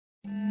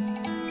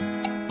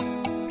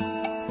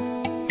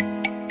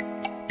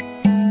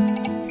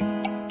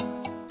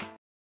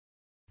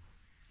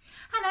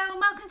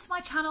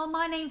my channel.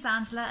 My name's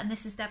Angela and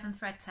this is Devon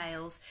Thread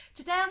Tales.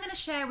 Today I'm going to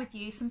share with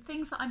you some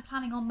things that I'm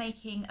planning on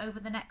making over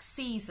the next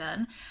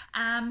season.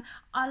 A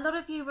lot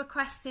of you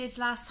requested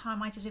last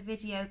time I did a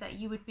video that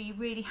you would be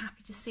really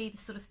happy to see the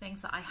sort of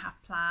things that I have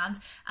planned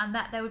and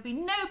that there would be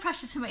no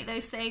pressure to make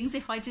those things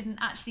if I didn't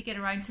actually get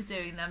around to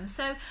doing them.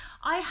 So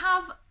I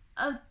have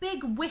a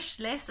big wish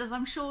list, as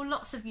I'm sure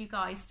lots of you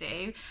guys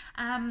do.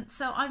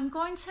 So I'm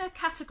going to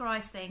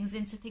categorize things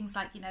into things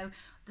like, you know,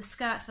 the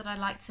skirts that I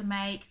like to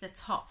make, the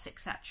tops,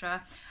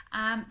 etc.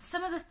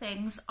 Some of the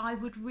things I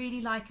would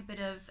really like a bit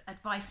of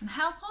advice and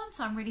help on,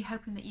 so I'm really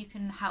hoping that you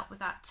can help with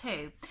that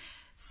too.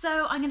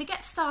 So I'm going to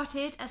get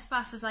started as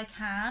fast as I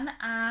can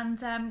and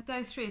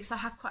go through, because I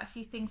have quite a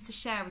few things to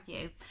share with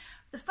you.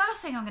 The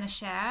first thing I'm going to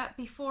share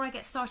before I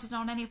get started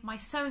on any of my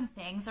sewing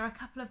things are a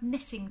couple of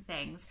knitting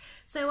things.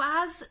 So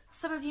as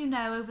some of you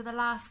know, over the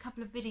last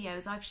couple of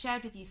videos I've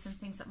shared with you some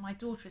things that my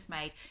daughter has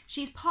made.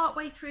 She's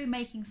partway through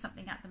making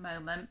something at the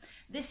moment.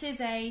 This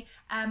is a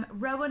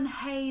Rowan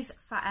Hayes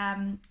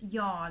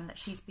yarn that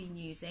she's been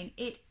using.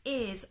 It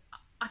is,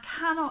 I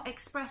cannot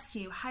express to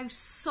you how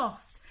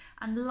soft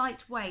and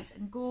lightweight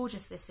and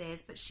gorgeous this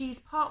is, but she's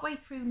partway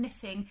through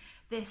knitting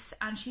this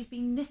and she's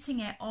been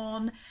knitting it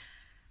on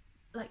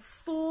like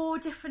 4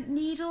 different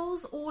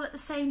needles all at the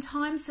same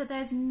time, so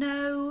there's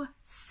no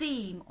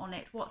seam on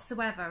it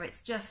whatsoever.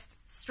 It's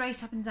just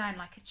straight up and down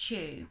like a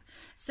tube.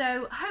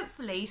 So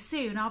hopefully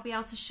soon I'll be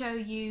able to show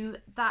you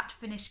that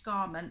finished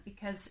garment,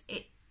 because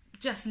it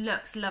just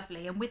looks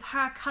lovely, and with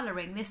her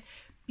colouring, this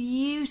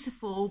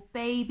beautiful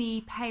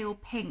baby pale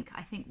pink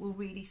I think will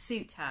really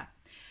suit her.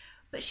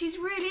 But she's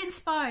really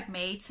inspired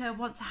me to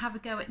want to have a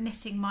go at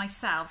knitting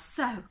myself,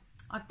 so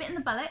I've bitten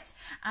the bullet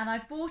and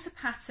I've bought a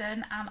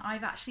pattern and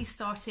I've actually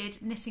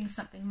started knitting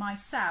something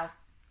myself.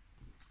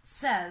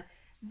 So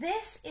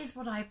this is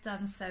what I've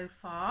done so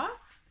far,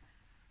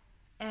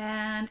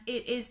 and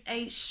it is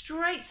a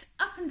straight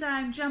up and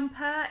down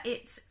jumper.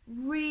 It's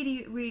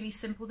really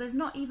simple. There's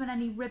not even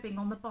any ribbing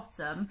on the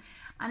bottom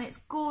and it's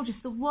gorgeous.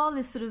 The wool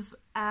is sort of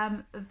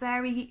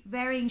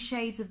varying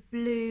shades of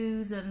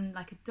blues and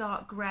like a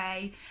dark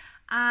grey.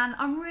 And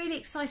I'm really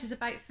excited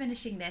about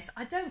finishing this.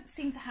 I don't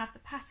seem to have the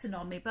pattern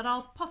on me, but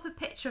I'll pop a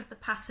picture of the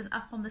pattern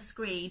up on the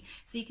screen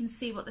so you can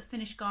see what the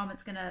finished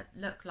garment's gonna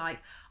look like.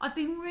 I've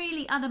been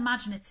really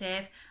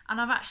unimaginative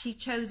and I've actually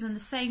chosen the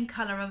same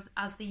colour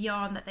as the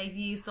yarn that they've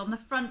used on the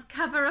front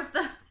cover of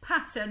the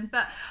pattern,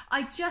 but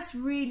I just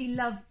really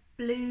love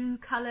blue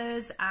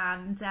colours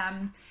and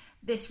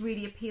this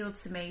really appealed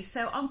to me.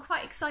 So I'm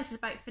quite excited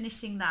about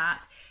finishing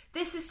that.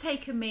 This has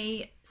taken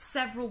me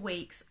several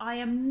weeks. I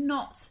am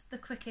not the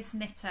quickest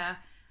knitter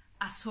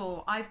at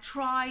all. I've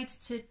tried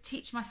to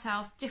teach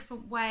myself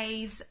different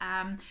ways,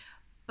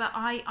 but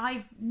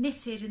I've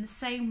knitted in the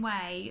same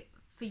way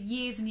for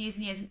years and years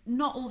and years.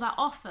 Not all that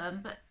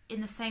often, but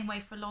in the same way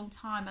for a long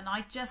time. And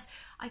I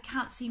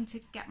can't seem to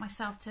get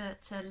myself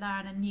to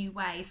learn a new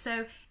way.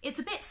 So it's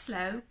a bit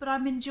slow, but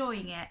I'm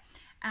enjoying it.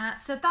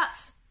 So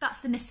that's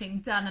the knitting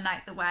done and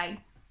out the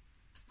way.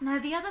 Now,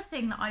 the other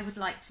thing that I would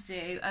like to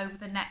do over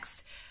the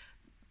next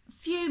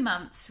few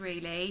months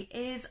really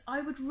is I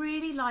would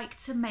really like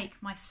to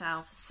make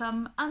myself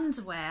some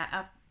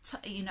underwear,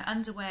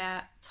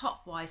 underwear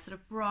top-wise, sort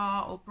of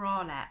bra or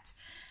bralette.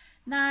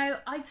 Now,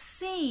 I've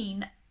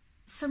seen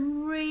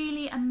some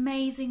really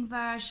amazing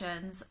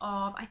versions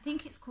of, I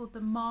think it's called the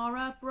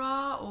Mara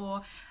bra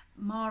or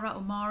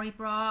Mari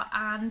bra,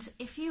 and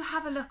if you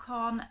have a look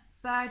on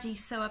Burda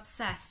So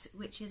Obsessed,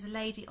 which is a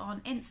lady on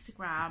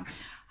Instagram,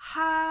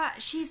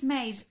 she's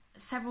made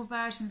several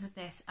versions of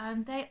this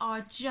and they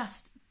are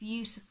just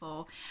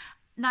beautiful.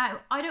 Now,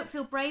 I don't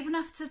feel brave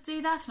enough to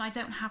do that and I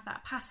don't have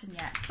that pattern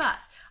yet,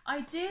 but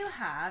I do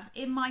have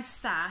in my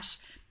stash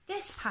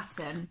this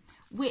pattern,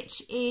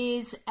 which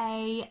is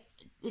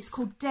it's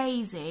called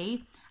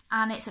Daisy,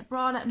 and it's a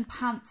bralette and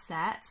pants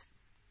set.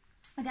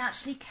 It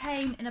actually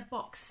came in a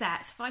box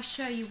set. If I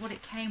show you what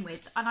it came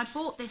with, and I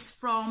bought this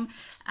from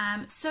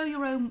Sew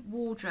Your Own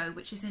Wardrobe,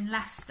 which is in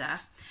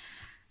Leicester.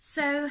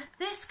 So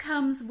this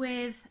comes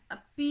with a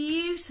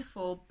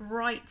beautiful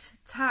bright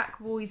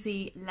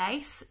turquoisey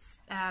lace,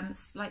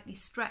 slightly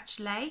stretch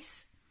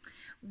lace,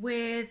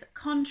 with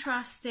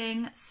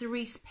contrasting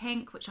cerise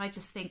pink, which I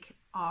just think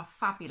are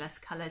fabulous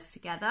colours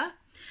together.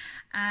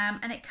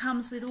 And it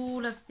comes with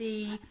all of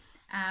the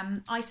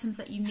items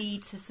that you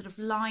need to sort of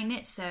line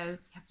it, so you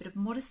have a bit of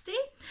modesty.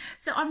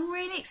 So I'm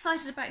really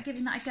excited about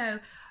giving that a go.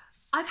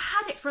 I've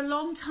had it for a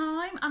long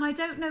time and I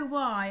don't know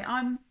why.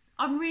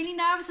 I'm really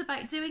nervous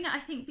about doing it. I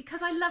think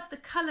because I love the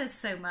colours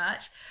so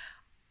much,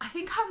 I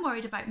think I'm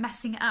worried about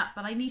messing it up,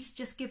 but I need to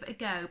just give it a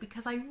go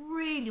because I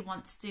really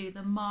want to do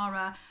the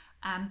Mara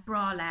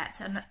bralette,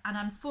 and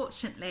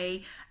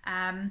unfortunately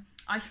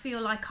I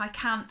feel like I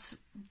can't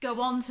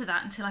go on to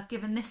that until I've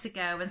given this a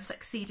go and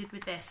succeeded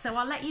with this. So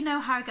I'll let you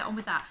know how I get on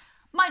with that.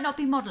 Might not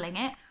be modelling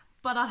it,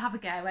 but I'll have a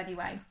go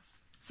anyway.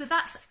 So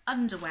that's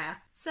underwear.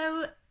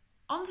 So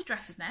on to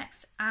dresses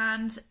next,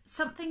 and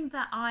something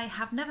that I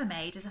have never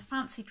made is a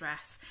fancy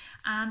dress,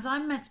 and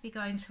I'm meant to be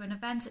going to an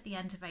event at the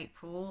end of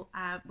April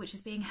which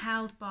is being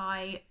held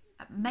by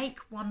Make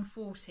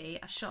 140,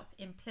 a shop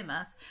in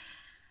Plymouth,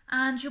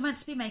 and you're meant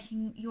to be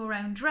making your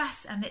own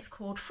dress, and it's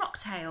called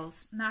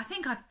Frocktails. Now, I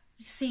think I've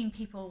seen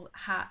people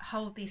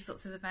hold these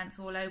sorts of events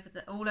all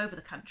over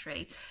the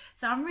country,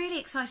 so I'm really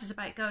excited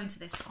about going to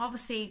this.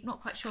 Obviously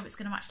not quite sure if it's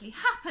going to actually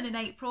happen in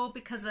April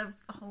because of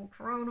the whole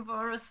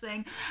coronavirus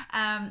thing,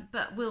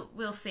 but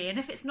we'll see. And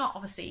if it's not,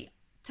 obviously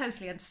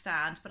totally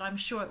understand, but I'm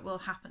sure it will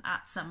happen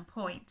at some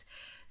point.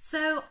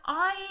 So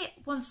I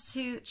wanted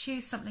to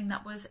choose something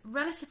that was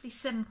relatively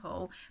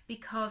simple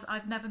because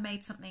I've never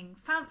made something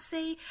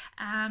fancy,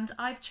 and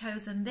I've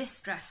chosen this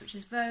dress, which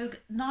is Vogue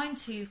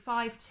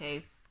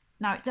 9252.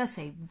 Now, it does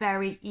say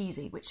very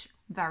easy, which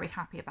I'm very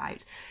happy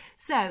about.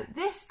 So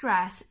this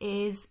dress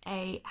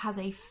has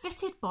a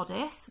fitted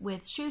bodice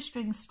with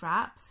shoestring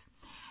straps.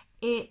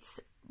 It's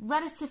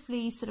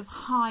relatively sort of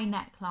high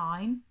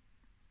neckline.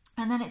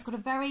 And then it's got a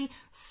very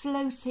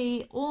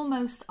floaty,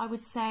 almost, I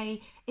would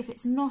say, if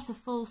it's not a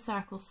full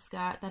circle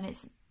skirt, then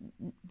it's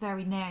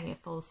very nearly a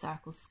full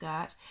circle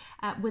skirt,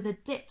 with a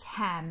dipped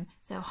hem,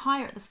 so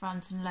higher at the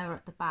front and lower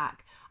at the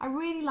back. I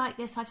really like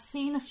this. I've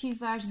seen a few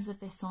versions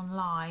of this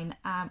online,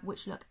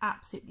 which look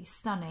absolutely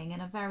stunning in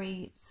a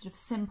very sort of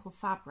simple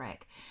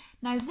fabric.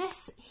 Now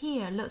this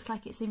here looks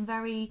like it's in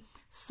very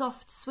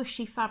soft,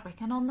 swishy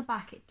fabric, and on the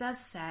back it does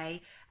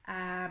say,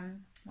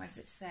 where does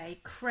it say?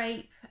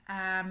 Crepe,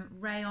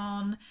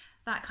 rayon,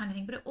 that kind of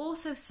thing. But it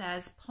also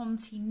says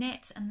Ponte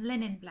knit and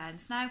linen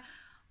blends. Now,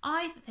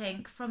 I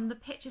think from the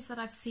pictures that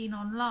I've seen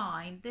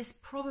online, this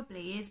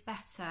probably is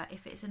better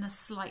if it's in a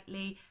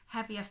slightly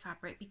heavier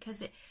fabric,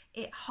 because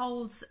it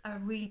holds a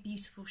really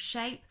beautiful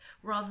shape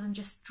rather than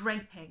just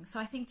draping. So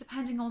I think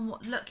depending on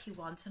what look you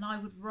want, and I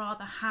would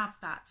rather have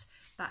that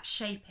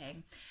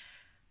shaping.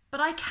 But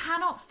I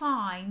cannot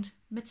find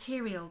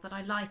material that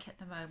I like at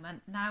the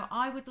moment. Now,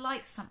 I would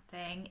like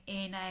something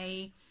in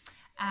a,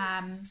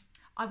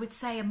 I would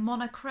say a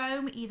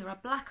monochrome, either a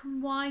black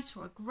and white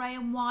or a grey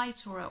and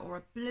white or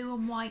a blue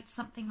and white,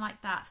 something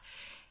like that.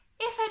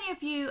 If any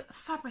of you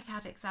fabric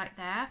addicts out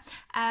there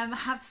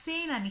have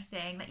seen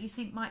anything that you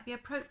think might be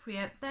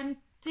appropriate, then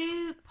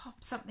do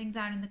pop something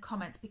down in the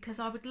comments, because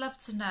I would love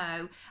to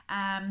know,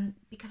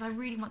 because I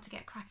really want to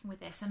get cracking with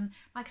this. And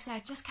like I say, I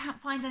just can't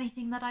find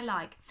anything that I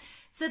like.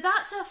 So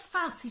that's a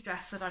fancy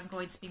dress that I'm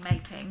going to be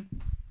making.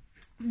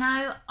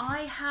 Now,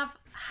 I have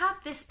had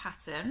this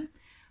pattern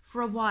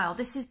for a while.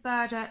 This is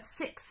Burda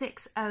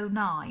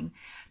 6609.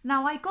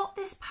 Now, I got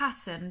this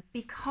pattern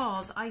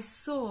because I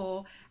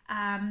saw,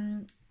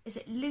 is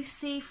it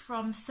Lucy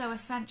from So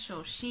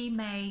Essential? She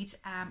made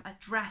a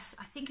dress,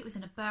 I think it was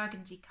in a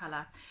burgundy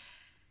colour.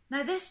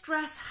 Now this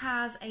dress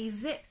has a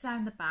zip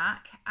down the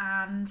back,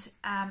 and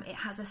it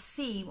has a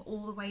seam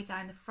all the way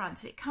down the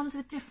front. It comes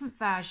with different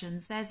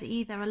versions. There's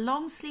either a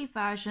long sleeve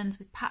version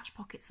with patch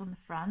pockets on the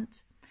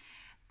front.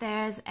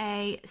 There's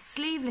a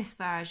sleeveless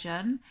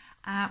version,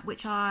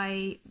 which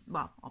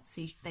well,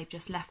 obviously they've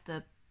just left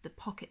the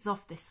pockets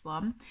off this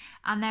one.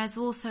 And there's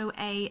also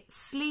a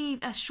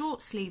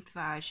short sleeved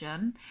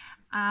version,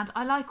 and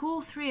I like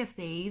all three of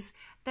these.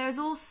 There's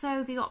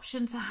also the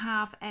option to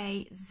have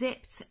a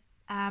zipped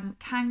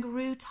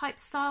kangaroo type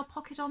style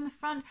pocket on the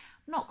front.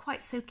 Not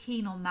quite so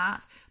keen on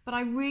that, but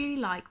I really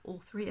like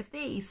all three of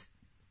these.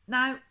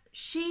 Now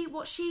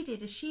what she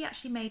did is she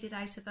actually made it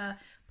out of a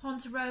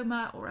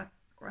pontaroma or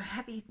a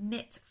heavy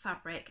knit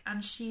fabric,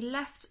 and she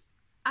left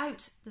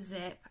out the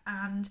zip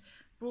and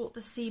brought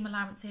the seam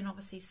allowance in,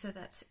 obviously, so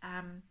that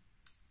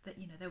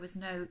you know, there was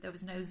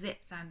no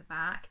zip down the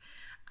back,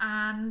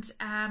 and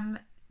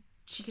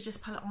she could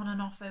just pull it on and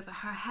off over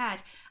her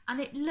head, and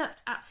it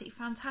looked absolutely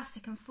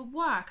fantastic. And for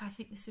work, I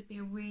think this would be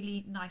a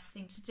really nice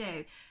thing to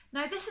do.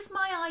 Now, this is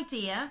my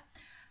idea,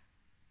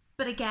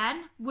 but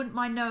again, wouldn't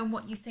mind knowing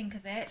what you think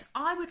of it.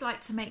 I would like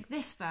to make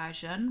this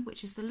version,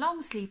 which is the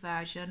long sleeve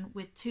version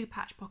with two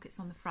patch pockets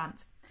on the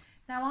front.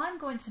 Now, I'm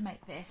going to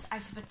make this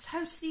out of a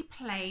totally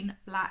plain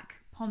black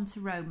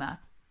pontaroma.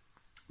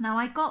 Now,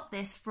 I got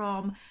this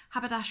from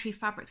Haberdashery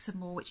Fabrics and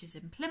More, which is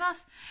in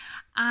Plymouth,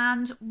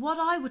 and what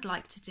I would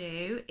like to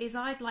do is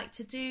I'd like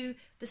to do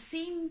the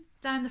seam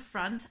down the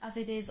front as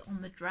it is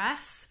on the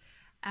dress,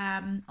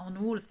 on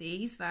all of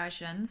these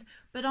versions,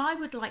 but I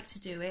would like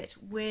to do it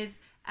with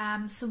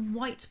some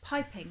white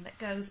piping that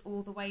goes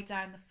all the way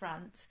down the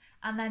front,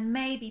 and then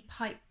maybe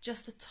pipe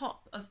just the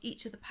top of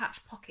each of the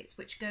patch pockets,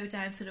 which go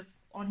down sort of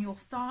on your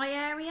thigh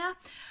area.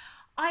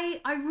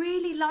 I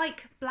really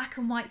like black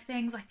and white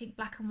things. I think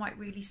black and white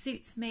really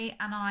suits me,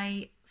 and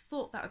I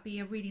thought that would be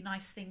a really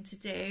nice thing to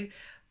do.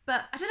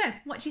 But I don't know,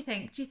 what do you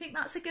think? Do you think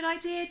that's a good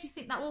idea? Do you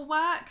think that will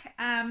work?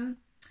 I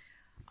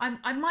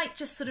might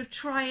just sort of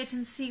try it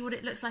and see what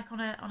it looks like on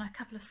a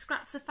couple of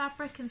scraps of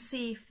fabric and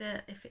see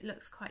if it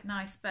looks quite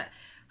nice. But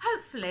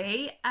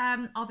hopefully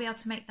I'll be able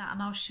to make that,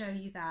 and I'll show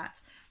you that.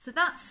 So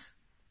that's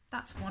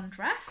one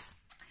dress.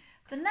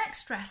 The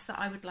next dress that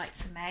I would like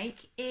to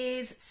make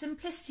is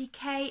Simplicity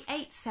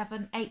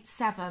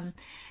K8787.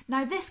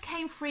 Now, this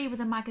came free with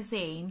a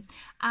magazine,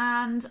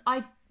 and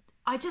I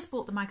just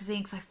bought the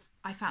magazine because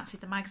I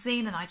fancied the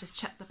magazine and I just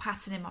checked the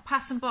pattern in my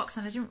pattern box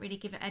and I didn't really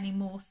give it any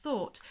more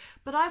thought.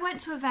 But I went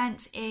to an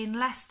event in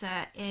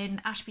Leicester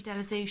in Ashby de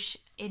la Zouch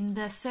in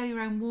the Sew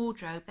Your Own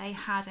Wardrobe. They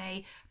had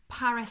a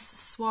Paris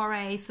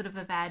soiree sort of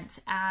event,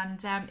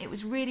 and it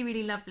was really,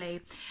 really lovely.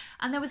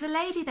 And there was a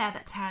lady there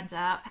that turned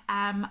up.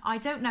 I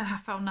don't know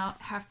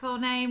her full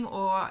name,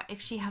 or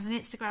if she has an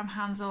Instagram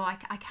handle,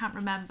 I can't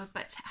remember,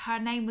 but her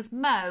name was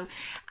Mo,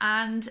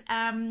 and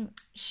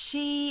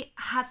she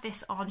had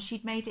this on.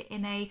 She'd made it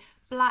in a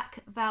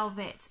black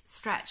velvet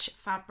stretch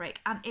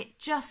fabric, and it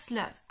just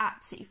looked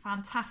absolutely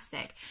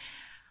fantastic.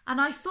 And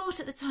I thought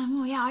at the time,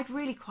 oh yeah, I'd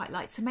really quite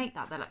like to make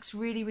that. That looks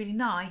really, really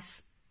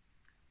nice.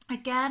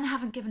 Again,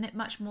 haven't given it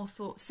much more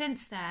thought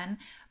since then,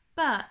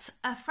 but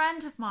a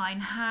friend of mine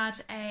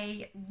had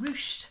a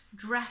ruched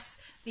dress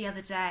the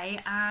other day,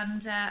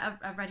 and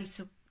a ready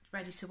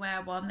to wear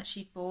one that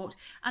she'd bought,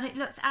 and it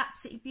looked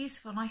absolutely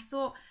beautiful. And I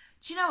thought,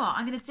 do you know what,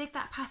 I'm going to dig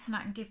that pattern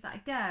out and give that a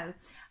go.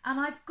 And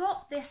I've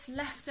got this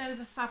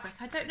leftover fabric.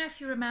 I don't know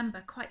if you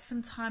remember, quite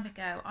some time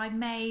ago I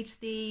made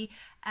the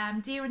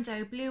Deer and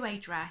Doe Blue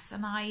dress,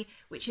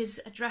 which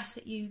is a dress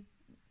that you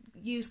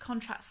use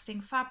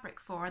contrasting fabric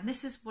for, and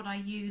this is what I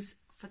use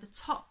for the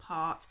top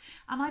part.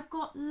 And I've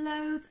got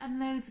loads and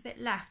loads of it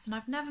left, and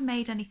I've never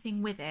made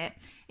anything with it.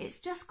 It's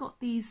just got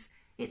these,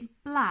 it's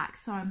black,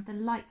 sorry, the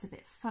light's a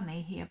bit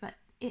funny here, but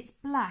it's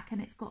black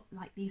and it's got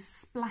like these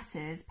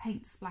splatters,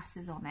 paint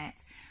splatters on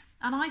it,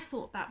 and I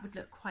thought that would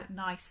look quite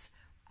nice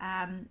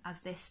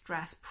as this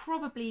dress.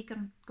 Probably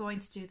going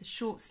to do the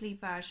short sleeve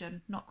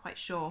version, not quite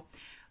sure.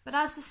 But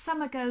as the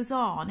summer goes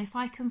on, if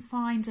I can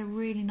find a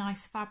really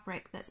nice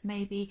fabric that's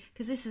maybe,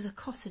 because this is a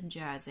cotton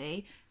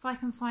jersey, if I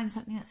can find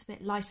something that's a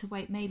bit lighter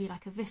weight, maybe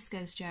like a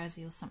viscose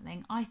jersey or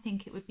something, I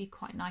think it would be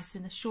quite nice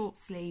in the short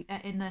sleeve,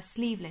 in the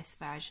sleeveless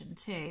version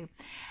too.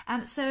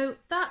 So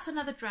that's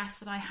another dress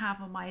that I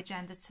have on my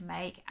agenda to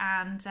make,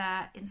 and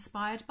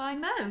inspired by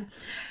Mo.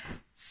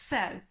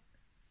 So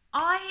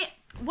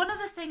one of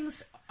the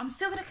things, I'm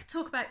still going to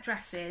talk about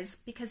dresses,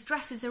 because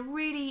dresses are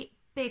really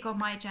big on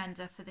my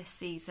agenda for this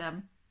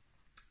season.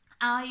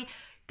 I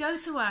go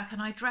to work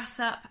and I dress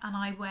up and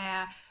I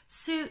wear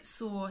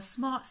suits or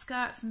smart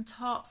skirts and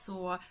tops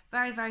or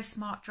very, very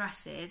smart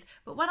dresses.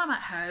 But when I'm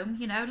at home,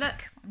 you know,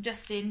 look, I'm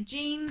just in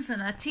jeans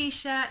and a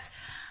t-shirt,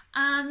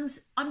 and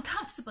I'm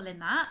comfortable in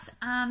that.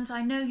 And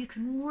I know you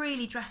can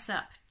really dress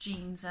up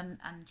jeans and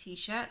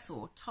t-shirts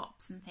or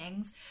tops and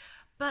things,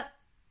 but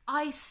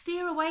I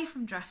steer away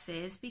from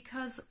dresses,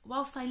 because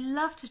whilst I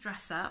love to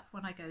dress up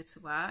when I go to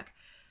work,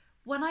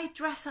 when I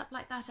dress up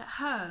like that at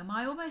home,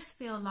 I almost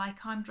feel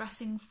like I'm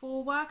dressing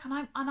for work,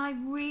 and I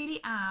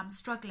really am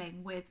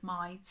struggling with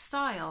my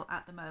style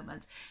at the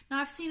moment. Now,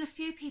 I've seen a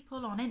few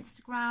people on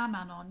Instagram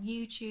and on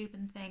YouTube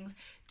and things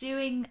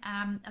doing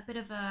a bit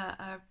of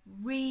a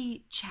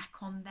recheck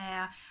on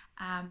their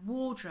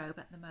wardrobe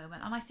at the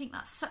moment, and I think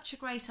that's such a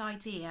great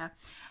idea.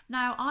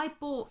 Now, I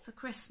bought for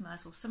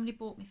Christmas, or somebody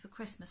bought me for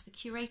Christmas, the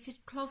Curated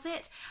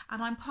Closet,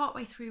 and I'm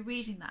partway through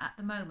reading that at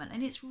the moment,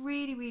 and it's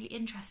really, really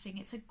interesting.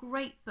 It's a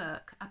great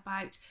book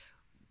about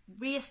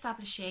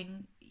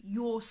re-establishing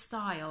your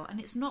style, and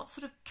it's not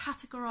sort of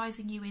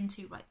categorizing you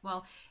into, right,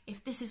 well,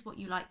 if this is what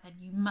you like, then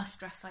you must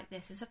dress like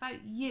this. It's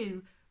about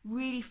you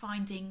really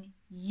finding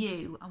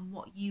you and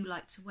what you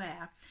like to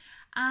wear,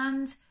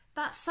 and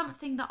that's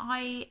something that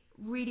I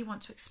really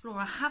want to explore.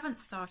 I haven't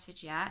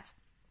started yet,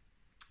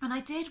 and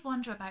I did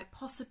wonder about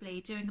possibly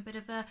doing a bit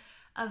of a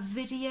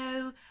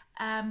video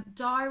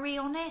diary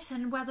on it,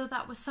 and whether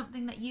that was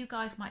something that you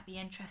guys might be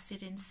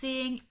interested in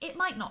seeing. It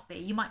might not be,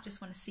 you might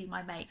just want to see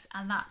my makes,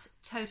 and that's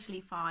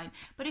totally fine.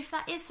 But if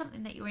that is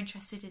something that you're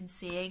interested in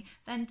seeing,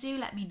 then do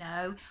let me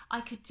know.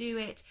 I could do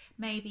it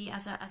maybe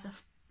as a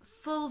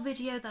full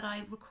video that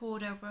I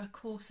record over a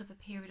course of a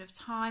period of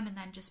time and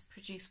then just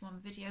produce one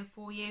video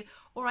for you,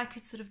 or I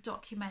could sort of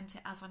document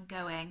it as I'm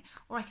going,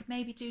 or I could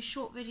maybe do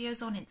short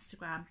videos on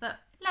Instagram. But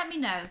let me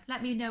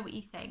know what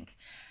you think.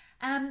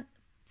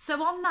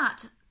 So on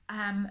that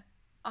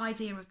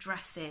idea of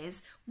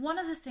dresses, one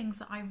of the things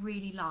that I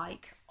really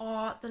like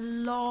are the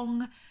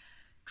long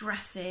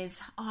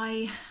dresses.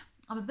 I'm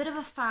a bit of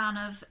a fan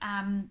of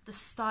the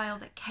style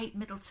that Kate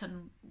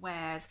Middleton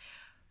wears,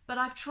 but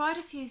I've tried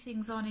a few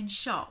things on in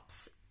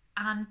shops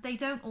and they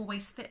don't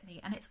always fit me,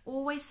 and it's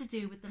always to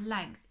do with the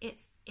length. It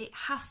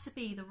has to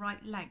be the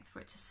right length for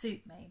it to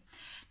suit me.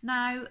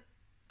 Now,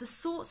 the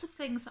sorts of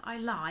things that I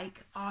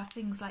like are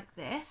things like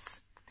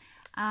this,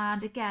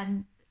 and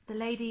again, the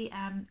lady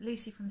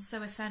Lucy from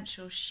Sew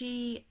Essentials,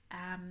 she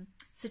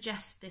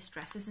suggested this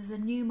dress. This is a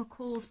new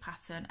McCalls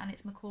pattern, and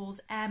it's McCalls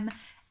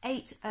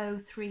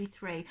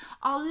M8033.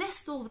 I'll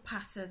list all the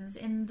patterns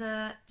in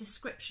the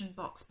description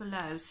box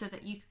below so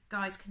that you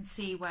guys can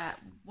see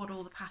what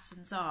all the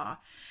patterns are.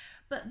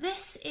 But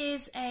this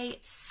is a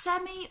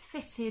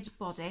semi-fitted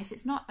bodice.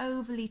 It's not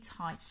overly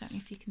tight, I don't know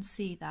if you can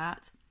see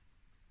that,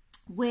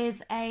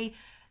 with a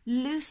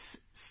loose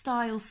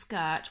style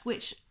skirt,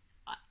 which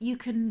you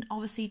can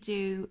obviously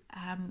do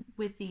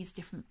with these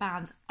different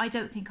bands. I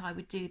don't think I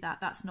would do that.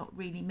 That's not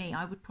really me.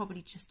 I would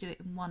probably just do it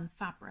in one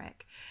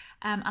fabric.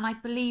 And I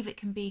believe it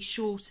can be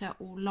shorter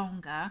or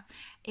longer.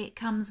 It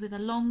comes with a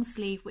long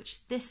sleeve,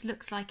 which this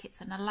looks like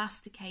it's an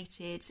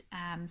elasticated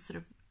sort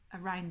of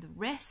around the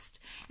wrist.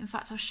 In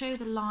fact, I'll show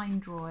the line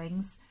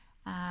drawings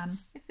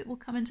if it will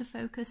come into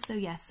focus. So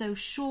yeah, so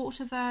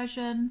shorter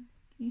version,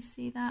 can you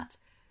see that?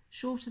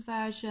 Shorter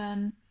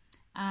version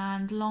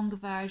and longer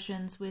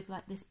versions with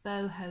like this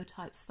boho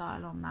type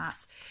style on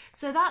that.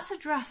 So that's a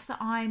dress that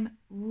I'm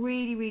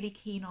really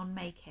keen on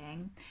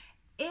making.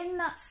 In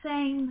that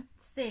same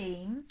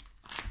theme,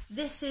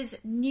 this is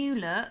New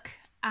Look,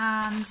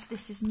 and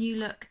this is New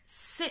Look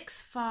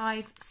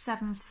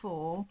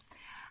 6574,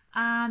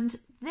 and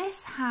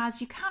this has,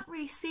 you can't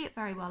really see it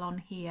very well on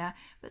here,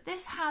 but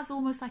this has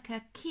almost like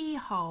a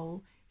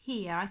keyhole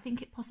here. I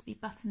think it possibly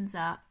buttons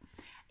up.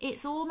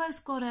 It's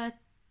almost got a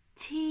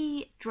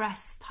tea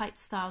dress type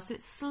style, so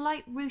it's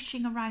slight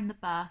ruching around the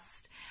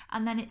bust,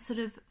 and then it sort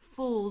of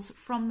falls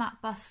from that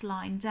bust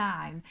line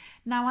down.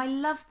 Now I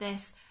love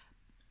this.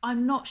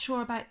 I'm not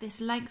sure about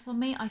this length on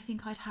me. I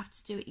think I'd have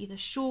to do it either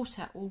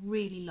shorter or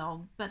really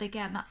long, but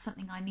again, that's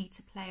something I need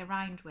to play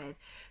around with.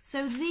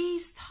 So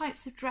these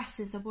types of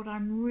dresses are what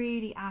I'm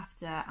really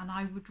after, and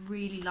I would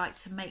really like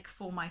to make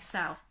for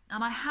myself.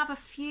 And I have a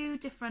few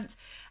different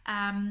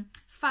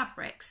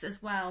fabrics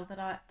as well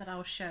that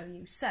I'll show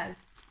you. So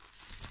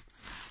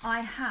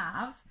I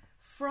have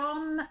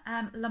from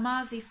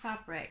Lamazi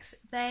Fabrics,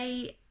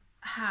 they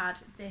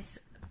had this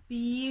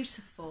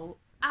beautiful,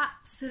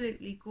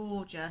 absolutely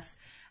gorgeous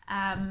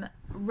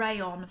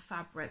rayon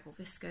fabric or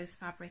viscose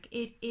fabric.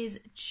 It is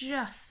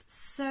just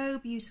so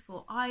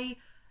beautiful. I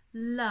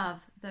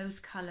love those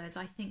colours.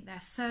 I think they're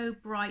so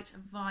bright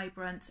and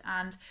vibrant,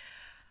 and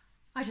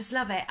I just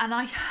love it. And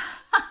I've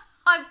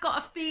got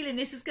a feeling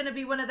this is going to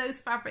be one of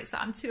those fabrics that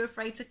I'm too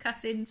afraid to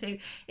cut into.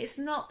 It's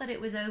not that it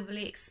was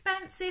overly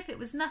expensive. It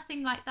was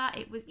nothing like that.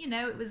 It was, you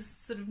know, it was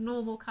sort of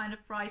normal kind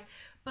of price,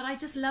 but I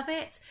just love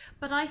it.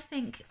 But I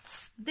think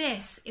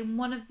this in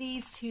one of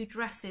these two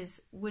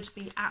dresses would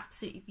be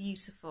absolutely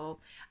beautiful.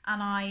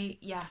 And I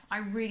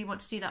really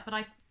want to do that. But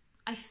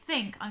I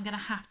think I'm going to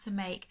have to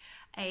make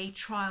a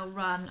trial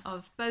run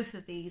of both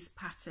of these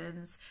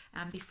patterns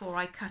before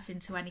I cut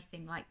into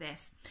anything like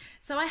this.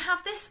 So I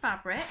have this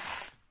fabric.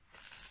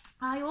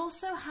 I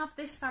also have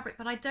this fabric,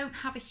 but I don't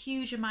have a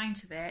huge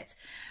amount of it.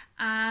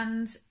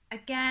 And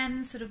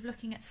again, sort of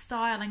looking at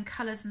style and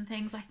colours and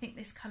things, I think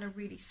this colour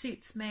really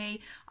suits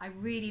me. I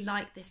really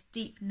like this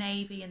deep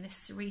navy and this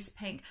cerise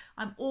pink.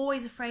 I'm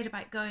always afraid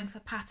about going for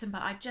pattern,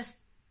 but I just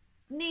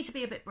need to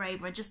be a bit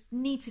braver. I just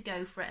need to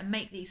go for it and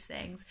make these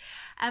things.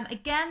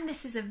 Again,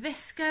 this is a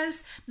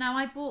viscose. Now,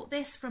 I bought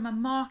this from a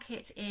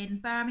market in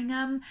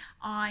Birmingham.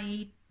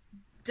 I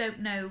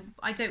don't know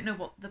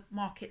what the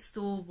market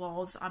stall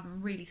was.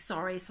 I'm really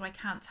sorry, so I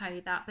can't tell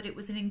you that, but it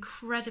was an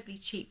incredibly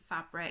cheap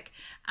fabric,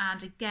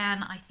 and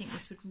again, I think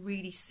this would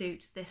really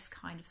suit this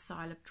kind of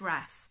style of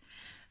dress.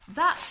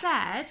 That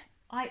said,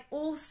 I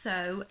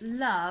also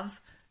love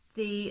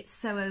the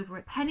Sew Over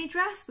It penny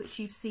dress, which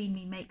you've seen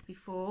me make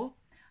before,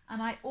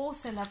 and I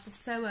also love the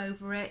Sew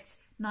Over It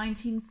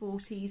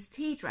 1940s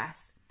tea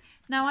dress.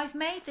 Now, I've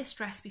made this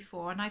dress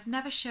before and I've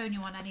never shown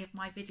you on any of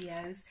my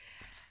videos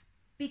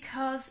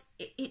because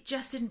it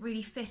just didn't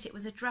really fit. It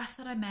was a dress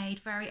that I made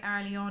very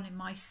early on in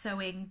my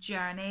sewing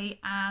journey,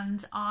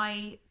 and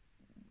I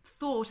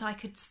thought I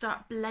could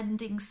start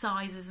blending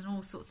sizes and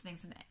all sorts of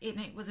things, and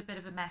it was a bit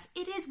of a mess.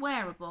 It is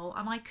wearable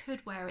and I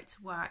could wear it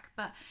to work,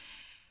 but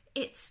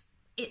it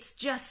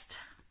just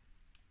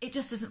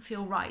doesn't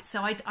feel right.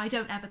 So I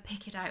don't ever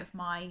pick it out of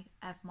my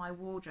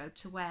wardrobe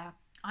to wear.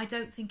 I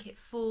don't think it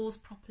falls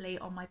properly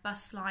on my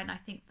bust line. I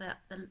think that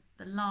the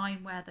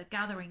line where the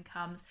gathering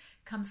comes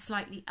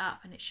slightly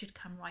up, and it should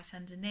come right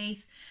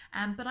underneath.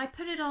 But I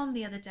put it on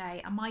the other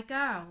day, and my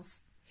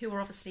girls, who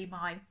are obviously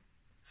my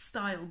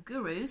style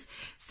gurus,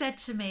 said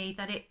to me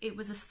that it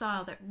was a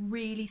style that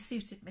really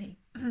suited me.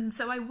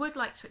 So I would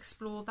like to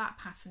explore that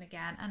pattern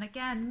again, and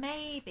again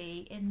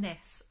maybe in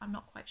this, I'm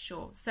not quite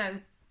sure.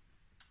 So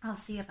I'll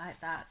see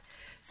about that.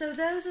 So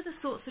those are the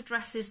sorts of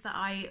dresses that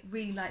I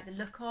really like the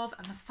look of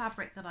and the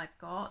fabric that I've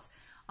got.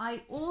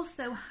 I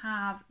also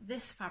have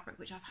this fabric,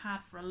 which I've had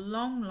for a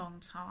long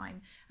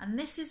time, and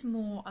this is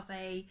more of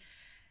a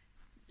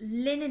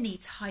linen-y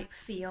type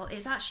feel.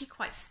 It's actually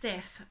quite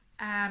stiff.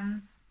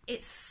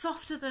 It's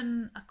softer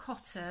than a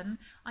cotton.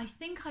 I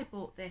think I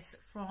bought this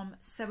from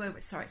Sew Over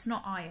It. Sorry, it's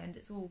not ironed.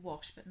 It's all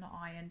washed but not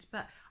ironed.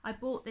 But I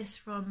bought this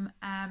from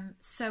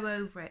Sew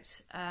Over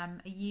It a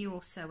year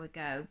or so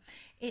ago.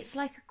 It's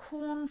like a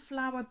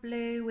cornflower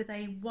blue with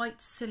a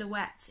white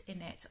silhouette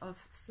in it of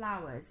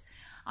flowers.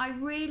 I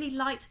really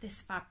liked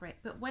this fabric,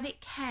 but when it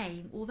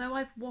came, although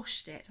I've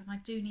washed it and I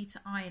do need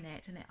to iron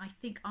it, and I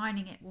think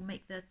ironing it will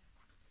make the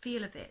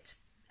feel of it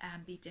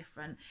be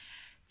different.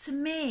 To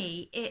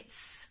me, it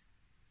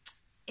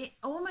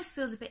almost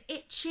feels a bit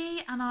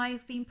itchy, and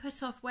I've been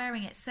put off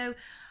wearing it. So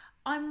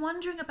I'm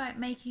wondering about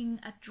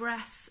making a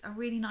dress, a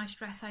really nice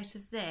dress out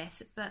of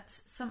this, but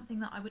something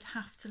that I would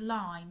have to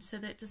line so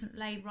that it doesn't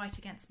lay right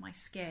against my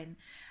skin.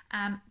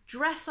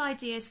 Dress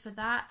ideas for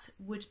that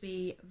would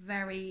be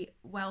very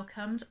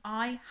welcomed.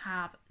 I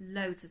have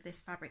loads of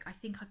this fabric. I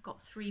think I've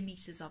got 3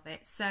 meters of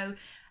it. So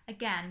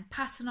again,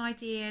 pattern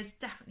ideas,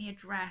 definitely a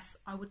dress.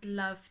 I would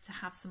love to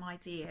have some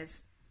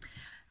ideas.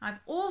 I've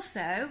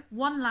also,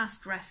 one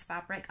last dress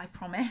fabric, I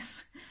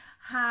promise,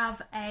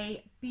 have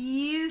a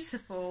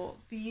beautiful,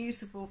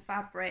 beautiful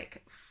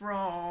fabric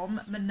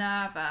from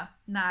Minerva.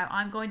 Now,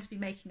 I'm going to be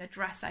making a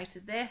dress out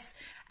of this,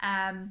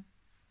 and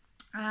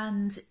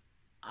I'm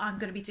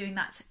going to be doing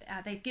that.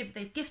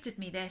 They've gifted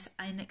me this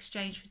in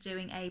exchange for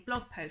doing a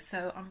blog post,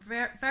 so I'm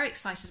very, very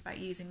excited about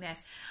using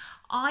this.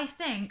 I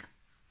think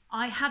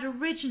I had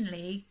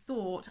originally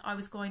thought I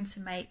was going to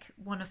make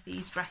one of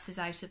these dresses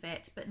out of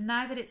it, but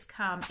now that it's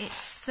come, it's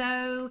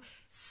so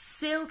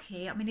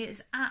silky. I mean, it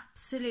is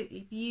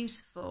absolutely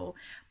beautiful,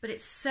 but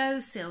it's so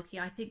silky.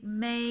 I think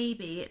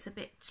maybe it's a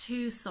bit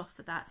too soft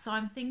for that. So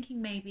I'm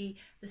thinking maybe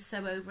the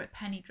sew over it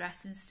penny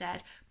dress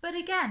instead. But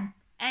again,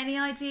 any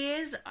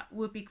ideas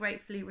would be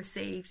gratefully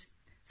received.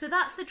 So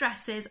that's the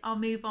dresses. I'll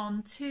move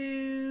on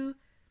to,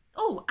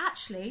 oh,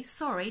 actually,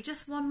 sorry,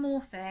 just one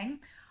more thing.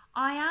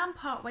 I am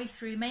partway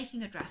through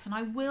making a dress, and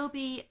I will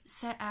be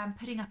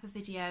putting up a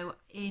video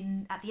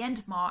at the end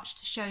of March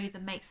to show you the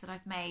makes that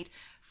I've made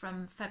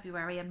from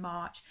February and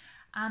March.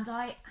 And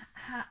I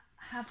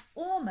have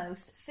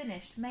almost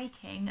finished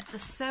making the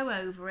sew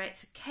over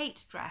it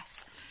Kate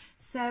dress.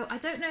 So I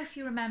don't know if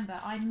you remember,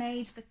 I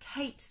made the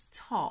Kate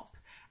top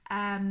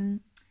a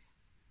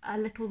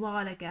little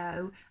while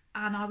ago,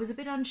 and I was a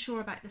bit unsure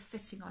about the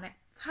fitting on it.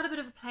 I've had a bit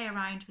of a play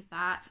around with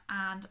that,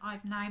 and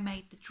I've now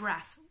made the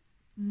dress.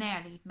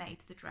 Nearly made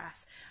the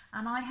dress,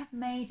 and I have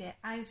made it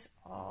out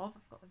of,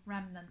 I've got the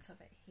remnant of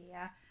it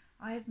here,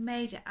 I have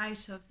made it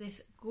out of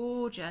this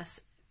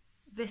gorgeous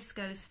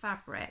viscose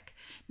fabric.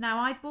 Now,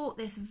 I bought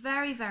this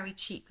very, very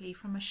cheaply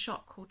from a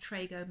shop called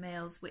Trago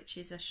Mills, which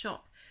is a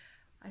shop,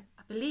 I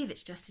believe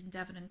it's just in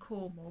Devon and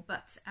Cornwall,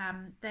 but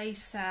they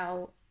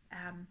sell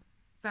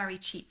very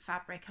cheap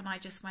fabric, and I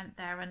just went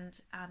there and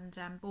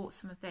bought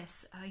some of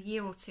this a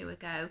year or two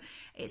ago.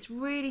 It's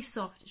really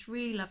soft, it's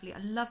really lovely. I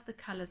love the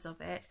colours of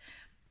it.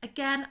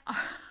 Again,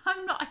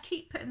 I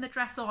keep putting the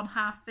dress on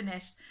half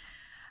finished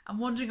and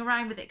wandering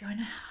around with it going,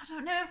 I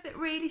don't know if it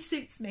really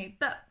suits me,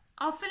 but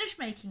I'll finish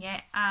making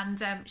it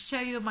and show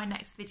you in my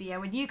next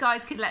video, and you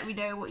guys can let me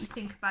know what you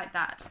think about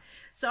that.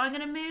 So I'm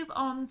going to move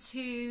on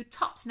to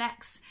tops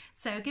next,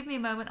 so give me a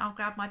moment, I'll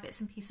grab my bits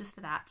and pieces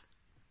for that.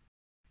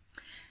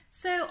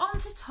 So on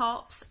to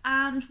tops,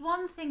 and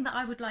one thing that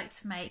I would like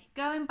to make,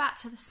 going back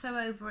to the sew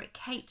over it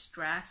Kate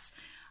dress,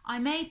 I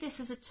made this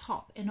as a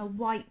top in a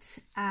white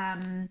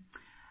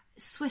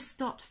Swiss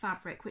dot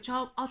fabric, which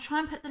I'll try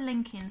and put the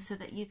link in so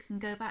that you can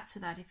go back to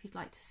that if you'd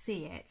like to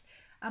see it.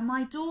 And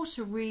my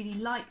daughter really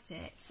liked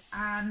it,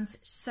 and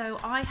so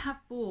I have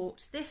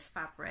bought this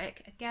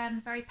fabric,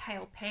 again very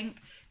pale pink.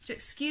 To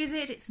excuse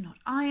it, it's not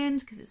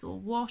ironed because it's all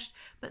washed,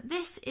 but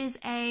this is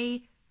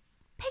a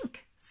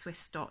pink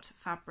Swiss dot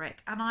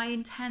fabric, and I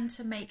intend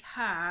to make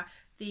her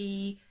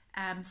the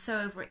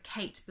sew over it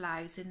Kate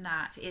blouse in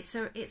that. It's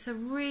a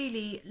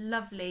really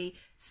lovely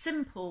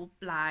simple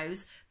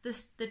blouse.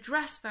 The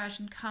dress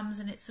version comes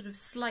and it's sort of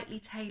slightly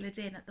tailored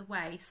in at the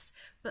waist,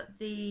 but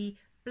the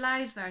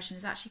blouse version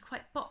is actually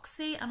quite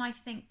boxy, and I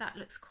think that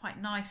looks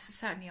quite nice,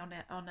 certainly on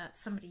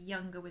somebody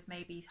younger with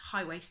maybe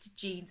high-waisted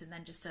jeans and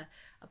then just a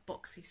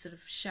boxy sort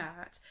of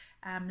shirt.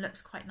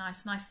 Looks quite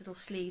nice little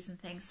sleeves and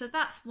things. So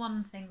that's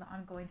one thing that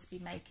I'm going to be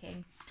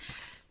making.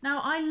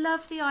 Now, I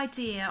love the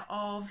idea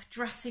of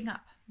dressing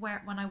up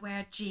when I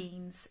wear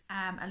jeans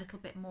a little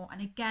bit more,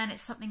 and again,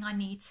 it's something I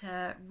need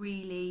to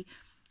really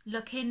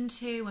look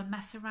into and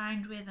mess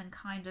around with and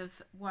kind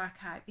of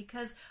work out,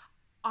 because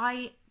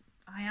I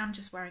am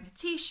just wearing a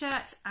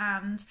t-shirt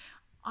and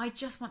I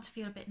just want to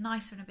feel a bit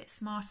nicer and a bit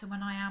smarter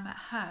when I am at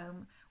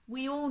home.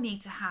 We all need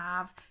to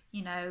have,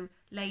 you know,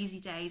 lazy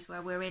days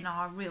where we're in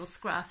our real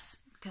scruffs,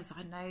 because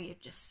I know you're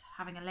just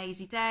having a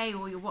lazy day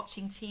or you're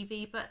watching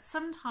TV, but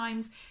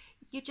sometimes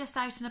you're just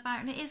out and about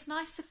and it is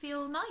nice to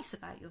feel nice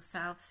about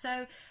yourself.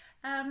 So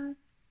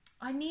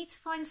I need to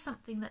find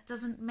something that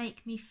doesn't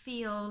make me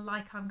feel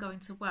like I'm going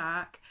to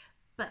work,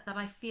 but that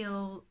I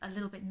feel a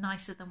little bit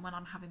nicer than when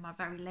I'm having my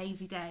very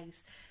lazy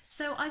days.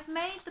 So I've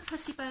made the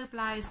Pussy Bow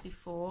blouse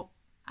before,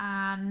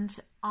 and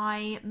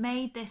I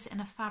made this in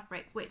a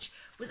fabric which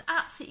was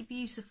absolutely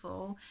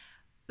beautiful,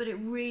 but it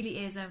really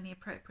is only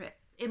appropriate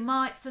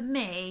for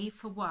me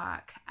for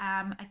work.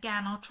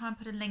 Again, I'll try and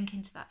put a link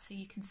into that so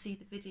you can see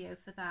the video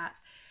for that.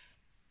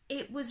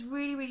 It was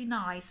really, really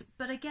nice,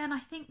 but again, I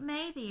think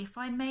maybe if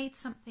I made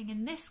something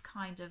in this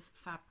kind of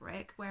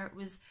fabric where it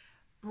was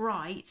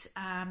bright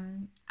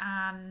and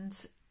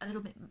a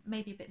little bit,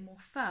 maybe a bit more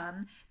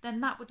fun,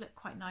 then that would look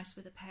quite nice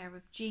with a pair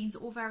of jeans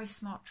or very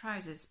smart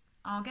trousers.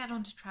 I'll get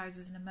onto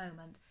trousers in a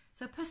moment.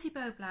 So Pussy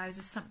Bow blouse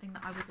is something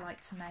that I would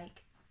like to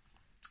make.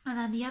 And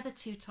then the other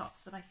two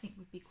tops that I think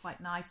would be quite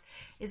nice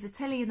is the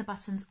Tilly in the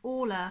Buttons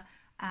Orla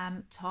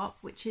top,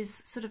 which is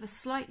sort of a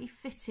slightly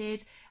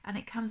fitted, and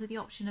it comes with the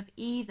option of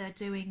either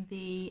doing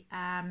the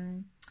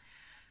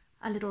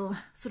a little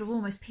sort of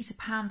almost Peter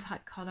Pan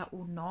type collar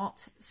or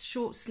not,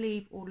 short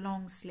sleeve or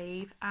long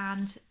sleeve,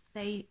 and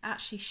they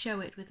actually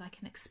show it with like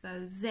an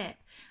exposed zip,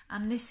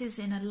 and this is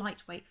in a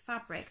lightweight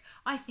fabric.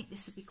 I think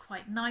this would be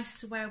quite nice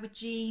to wear with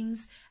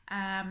jeans,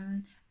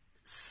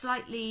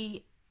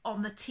 slightly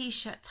on the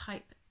t-shirt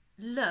type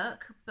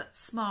look but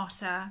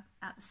smarter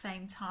at the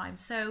same time.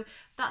 So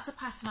that's a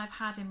pattern I've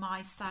had in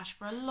my stash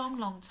for a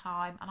long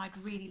time, and I'd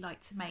really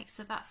like to make.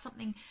 So that's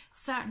something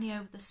certainly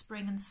over the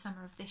spring and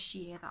summer of this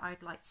year that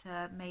I'd like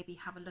to maybe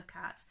have a look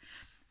at.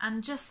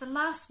 And just the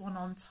last one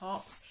on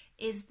tops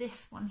is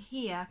this one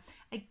here.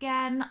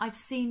 Again, I've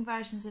seen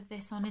versions of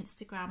this on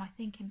Instagram, I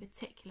think in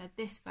particular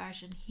this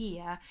version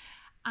here,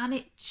 and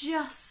it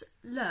just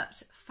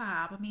looked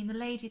fab. I mean, the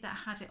lady that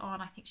had it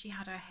on, I think she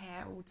had her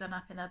hair all done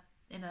up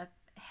in a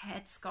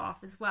headscarf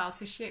as well,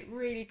 so she looked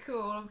really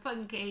cool and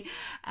funky,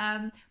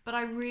 but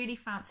I really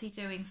fancy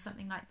doing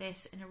something like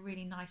this in a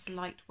really nice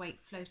lightweight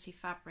floaty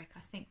fabric. I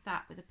think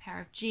that with a pair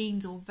of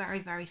jeans or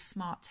very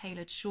smart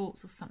tailored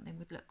shorts or something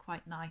would look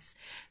quite nice.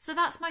 So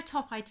that's my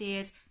top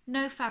ideas.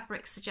 No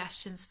fabric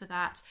suggestions for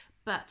that,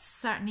 but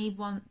certainly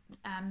one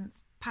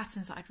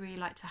patterns that I'd really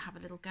like to have a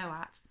little go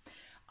at.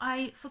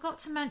 I forgot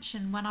to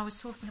mention when I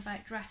was talking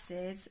about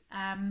dresses,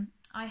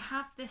 I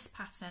have this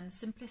pattern,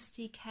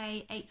 Simplicity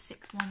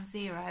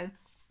K8610,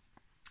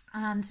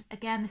 and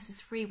again this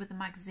was free with the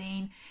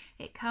magazine.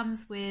 It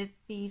comes with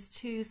these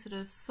two sort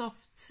of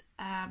soft,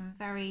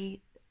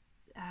 very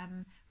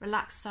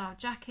relaxed style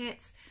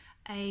jackets,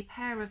 a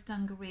pair of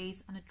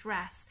dungarees and a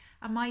dress,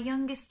 and my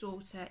youngest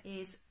daughter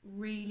is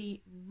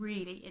really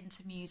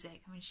into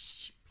music. I mean,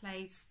 she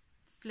plays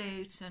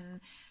flute and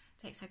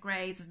takes her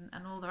grades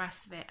and all the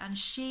rest of it, and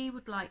she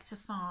would like to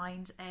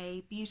find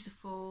a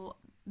beautiful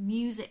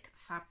music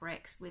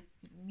fabrics with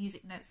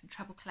music notes and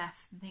treble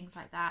clefs and things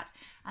like that,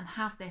 and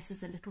have this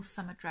as a little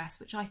summer dress,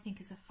 which I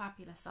think is a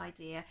fabulous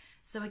idea.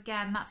 So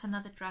again, that's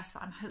another dress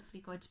that I'm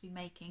hopefully going to be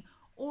making,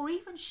 or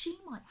even she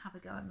might have a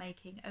go at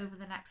making over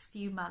the next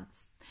few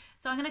months.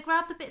 So I'm going to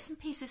grab the bits and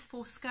pieces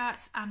for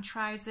skirts and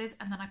trousers,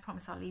 and then I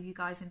promise I'll leave you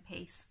guys in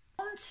peace.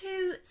 On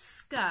to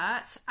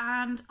skirts,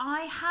 and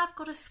I have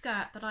got a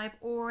skirt that I've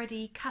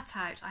already cut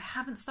out. I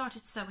haven't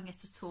started sewing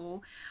it at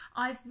all.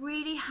 I've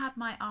really had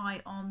my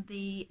eye on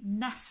the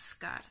Ness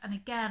skirt, and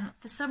again,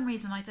 for some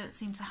reason I don't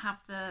seem to have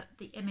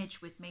the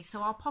image with me,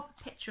 so I'll pop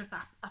a picture of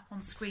that up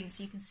on screen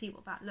so you can see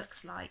what that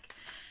looks like.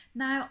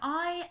 Now,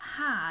 I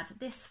had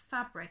this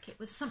fabric, it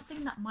was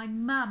something that my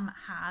mum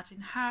had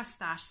in her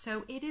stash,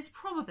 so it is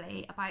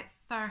probably about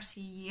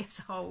 30 years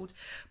old,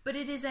 but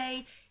it is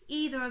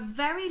either a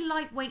very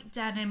lightweight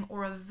denim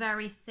or a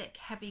very thick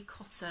heavy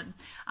cotton,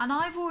 and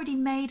I've already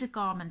made a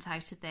garment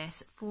out of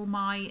this for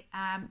my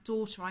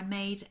daughter. I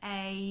made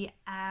a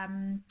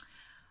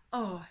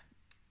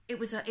it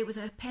was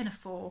a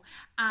pinafore,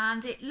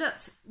 and it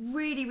looked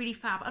really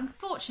fab.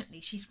 Unfortunately,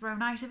 she's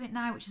grown out of it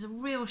now, which is a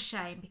real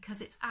shame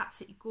because it's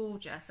absolutely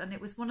gorgeous, and it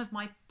was one of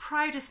my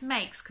proudest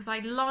makes because I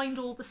lined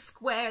all the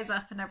squares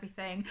up and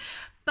everything.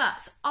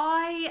 But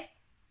I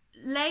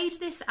laid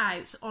this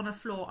out on a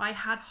floor. I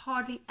had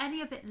hardly any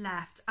of it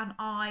left, and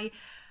I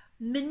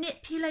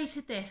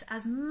manipulated this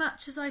as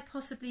much as I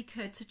possibly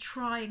could to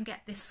try and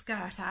get this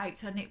skirt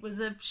out, and it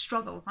was a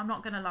struggle, I'm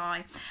not going to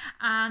lie.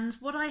 And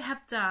what I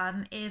have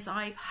done is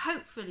I've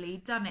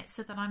hopefully done it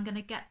so that I'm going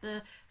to get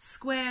the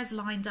squares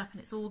lined up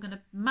and it's all going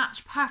to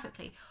match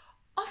perfectly.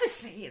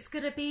 Obviously it's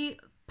going to be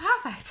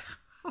perfect.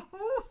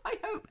 I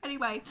hope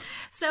anyway.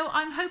 So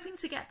I'm hoping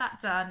to get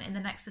that done in the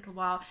next little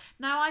while.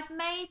 Now, I've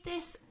made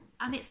this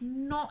and it's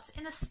not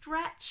in a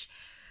stretch,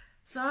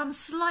 so I'm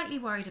slightly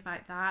worried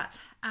about that,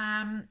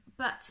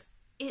 but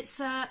it's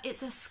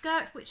a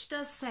skirt which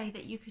does say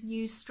that you can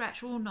use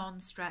stretch or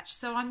non-stretch,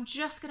 so I'm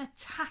just going to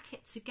tack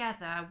it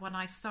together when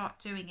I start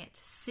doing it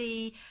to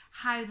see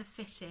how the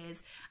fit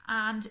is,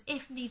 and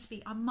if needs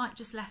be I might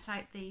just let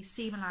out the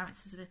seam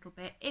allowances a little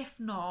bit. If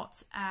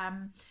not,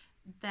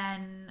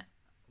 then,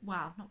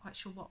 well, not quite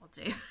sure what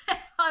I'll do.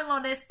 I'm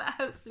honest, but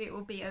hopefully it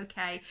will be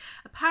okay.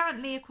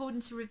 Apparently, according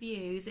to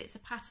reviews, it's a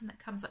pattern that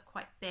comes up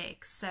quite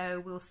big,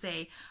 so we'll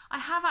see. I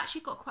have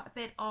actually got quite a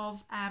bit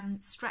of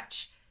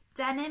stretch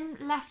denim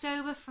left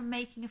over from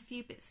making a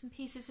few bits and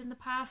pieces in the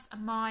past,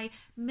 and my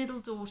middle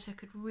daughter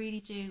could really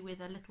do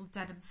with a little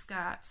denim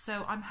skirt,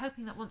 so I'm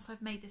hoping that once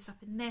I've made this up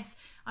in this,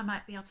 I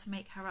might be able to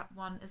make her up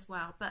one as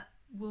well, but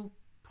we'll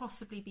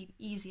possibly be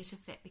easier to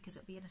fit because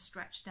it'll be in a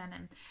stretch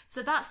denim.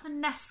 So that's the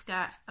Ness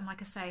skirt, and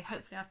like I say,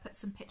 hopefully I've put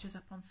some pictures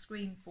up on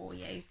screen for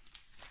you.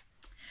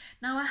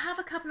 Now, I have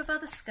a couple of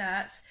other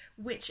skirts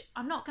which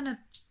I'm not going to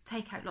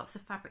take out lots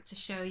of fabric to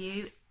show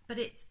you, but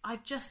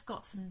I've just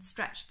got some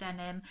stretch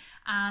denim,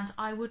 and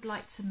I would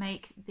like to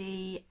make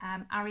the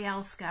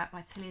Arielle Skirt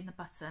by Tilly and the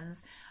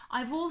Buttons.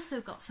 I've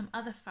also got some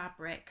other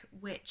fabric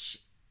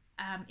which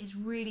is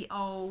really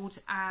old,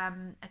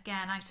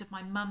 again out of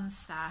my mum's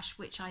stash,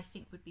 which I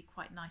think would be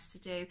quite nice to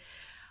do.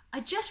 I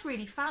just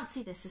really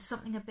fancy this as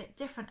something a bit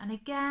different, and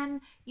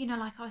again, you know,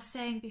 like I was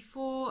saying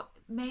before,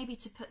 maybe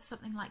to put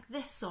something like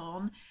this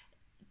on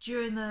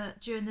during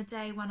the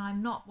day when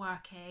I'm not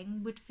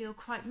working would feel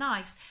quite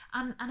nice.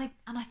 And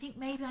I think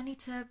maybe I need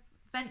to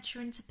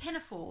venture into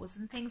pinafores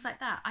and things like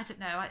that. I don't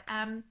know.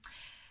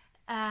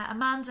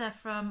 Amanda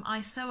from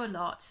I Sew A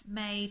Lot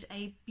made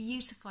a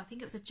beautiful, I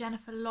think it was a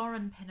Jennifer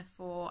Lauren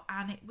pinafore,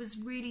 and it was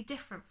really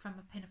different from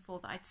a pinafore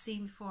that I'd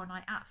seen before, and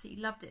I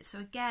absolutely loved it. So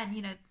again,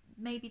 you know,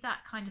 maybe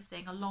that kind of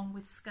thing along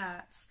with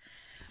skirts.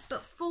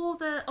 But for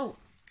the,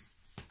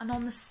 and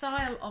on the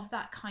style of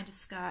that kind of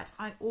skirt,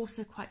 I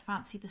also quite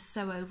fancy the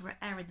Sew Over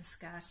Erin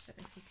Skirt. I don't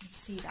know if you can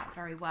see that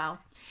very well.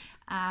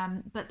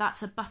 But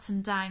that's a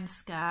button down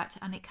skirt,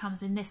 and it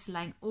comes in this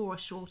length or a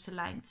shorter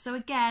length. So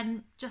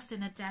again, just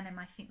in a denim,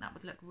 I think that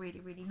would look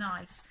really, really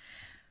nice.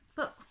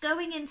 But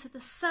going into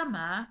the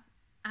summer,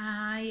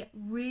 I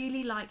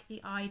really like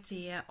the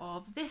idea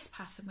of this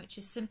pattern, which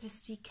is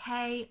Simplicity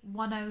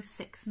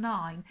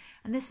K8610,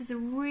 and this is a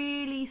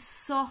really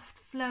soft,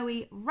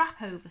 flowy wrap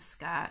over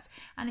skirt,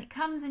 and it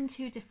comes in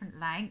 2 different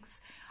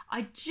lengths.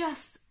 I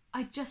just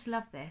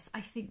love this. I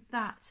think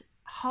that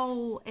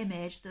whole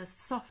image, the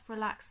soft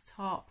relaxed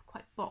top,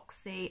 quite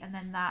boxy, and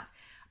then that,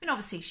 I mean,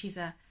 obviously she's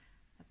a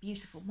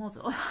beautiful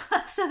model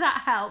so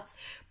that helps,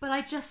 but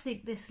I just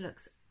think this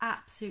looks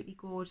absolutely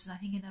gorgeous. I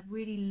think in a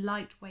really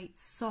lightweight,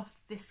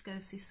 soft,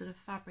 viscosy sort of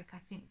fabric, I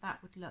think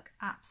that would look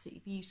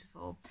absolutely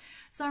beautiful.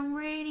 So I'm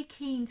really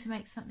keen to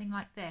make something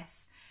like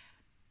this.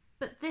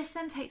 But this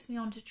then takes me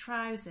on to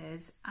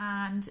trousers,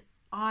 and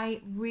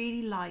I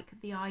really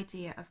like the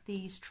idea of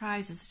these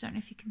trousers. I don't know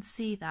if you can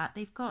see that.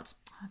 They've got,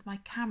 my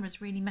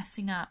camera's really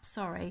messing up,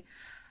 sorry.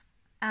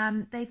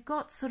 They've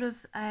got sort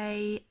of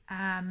a,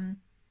 can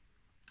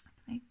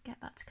I get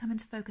that to come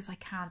into focus? I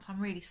can't,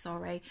 I'm really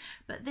sorry.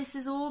 But this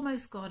has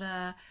almost got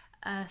a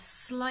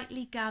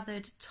slightly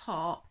gathered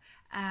top,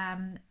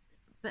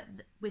 but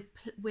with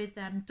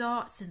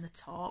darts in the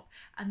top,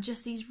 and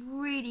just these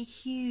really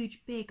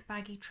huge, big,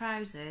 baggy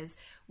trousers,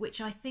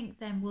 which I think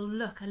then will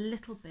look a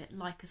little bit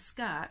like a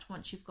skirt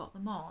once you've got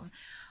them on.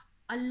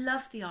 I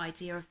love the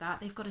idea of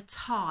that. They've got a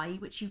tie,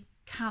 which you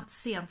can't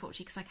see,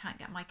 unfortunately, because I can't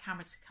get my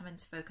camera to come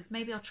into focus.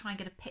 Maybe I'll try and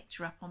get a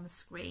picture up on the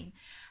screen.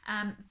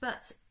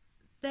 But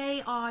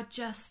they are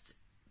just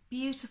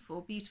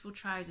beautiful, beautiful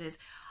trousers.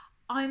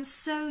 I'm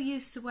so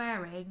used to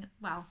wearing,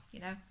 well,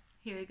 you know,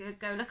 here we go,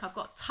 look, I've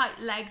got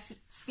tight legs,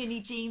 skinny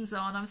jeans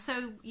on. I'm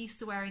so used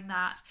to wearing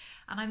that.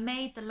 And I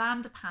made the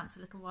Lander pants a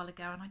little while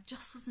ago, and I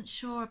just wasn't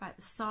sure about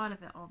the style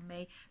of it on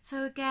me.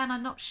 So again,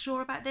 I'm not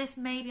sure about this.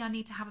 Maybe I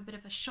need to have a bit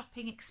of a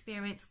shopping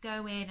experience,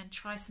 go in and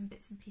try some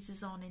bits and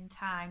pieces on in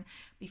town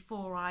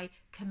before I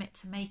commit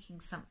to making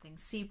something,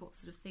 see what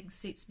sort of thing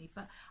suits me.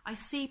 But I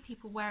see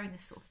people wearing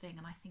this sort of thing,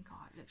 and I think,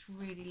 oh, it looks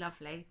really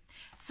lovely.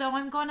 So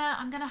I'm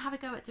gonna have a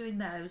go at doing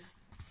those.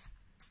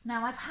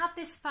 Now, I've had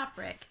this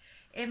fabric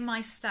in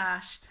my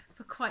stash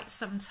for quite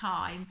some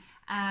time.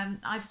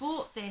 I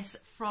bought this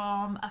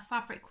from a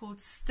fabric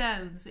called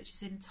Stones, which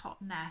is in Top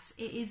Ness.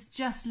 It is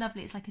just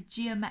lovely. It's like a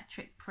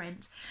geometric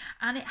print,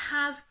 and it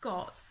has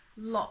got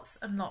lots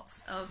and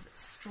lots of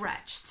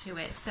stretch to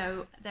it,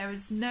 so there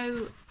is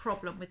no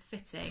problem with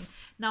fitting.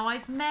 Now,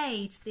 I've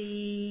made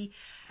the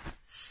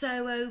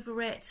Sew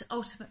Over It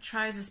ultimate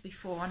trousers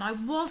before, and I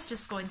was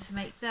just going to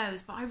make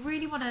those, but I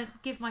really want to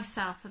give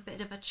myself a bit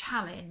of a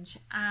challenge.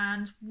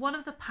 And one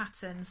of the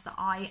patterns that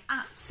I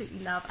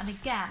absolutely love, and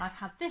again, I've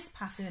had this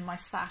pattern in my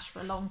stash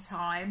for a long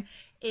time,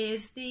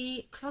 is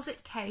the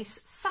Closet Case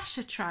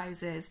Sasha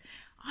trousers.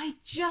 I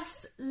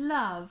just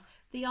love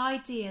the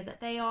idea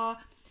that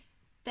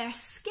they're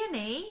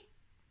skinny,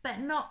 but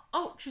not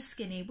ultra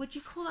skinny. Would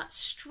you call that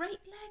straight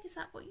leg? Is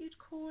that what you'd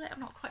call it? I'm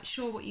not quite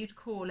sure what you'd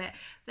call it.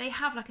 They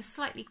have like a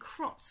slightly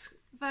cropped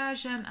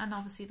version and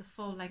obviously the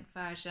full length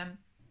version.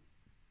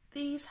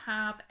 These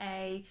have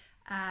a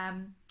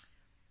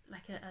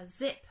like a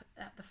zip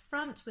at the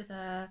front with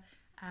a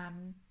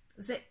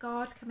zip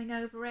guard coming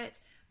over it,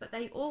 but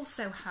they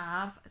also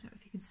have, I don't know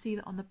if you can see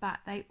that on the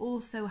back, they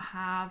also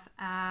have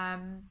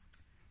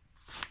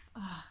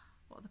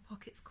what are the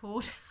pockets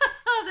called?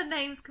 The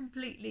names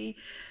completely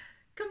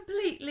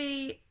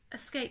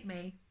escape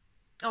me.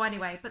 Oh,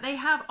 anyway, but they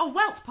have,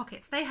 welt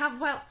pockets. They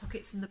have welt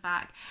pockets in the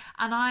back,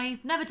 and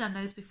I've never done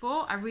those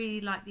before. I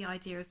really like the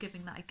idea of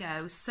giving that a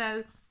go.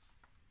 So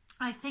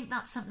I think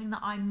that's something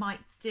that I might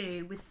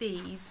do with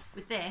this,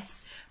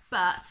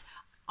 but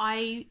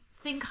I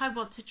think I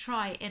want to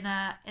try in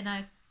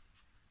a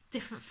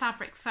different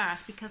fabric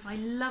first, because I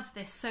love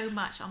this so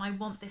much and I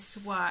want this to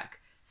work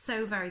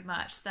so very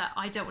much that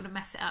I don't want to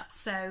mess it up.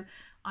 So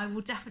I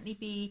will definitely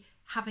be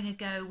having a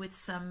go with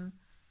some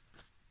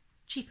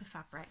cheaper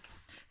fabric.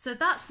 So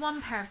that's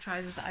one pair of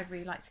trousers that I'd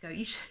really like to go.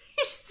 You should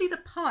see the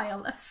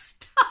pile of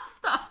stuff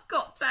that I've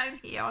got down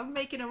here. I'm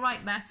making a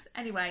right mess.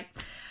 Anyway,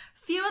 a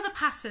few other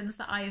patterns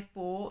that I have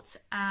bought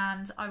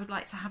and I would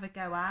like to have a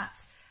go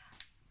at.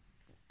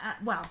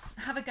 well,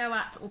 have a go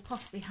at, or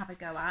possibly have a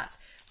go at.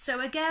 So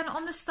again,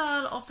 on the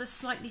style of the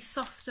slightly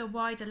softer,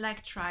 wider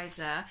leg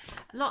trouser,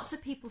 lots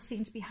of people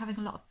seem to be having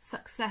a lot of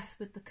success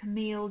with the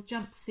Camille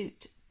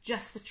jumpsuit,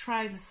 just the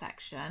trouser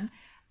section.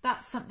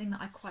 That's something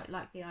that I quite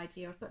like the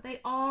idea of, but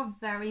they are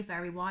very,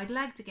 very wide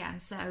legged again.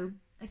 So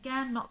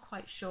again, not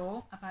quite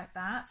sure about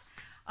that.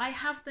 I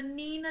have the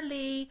Nina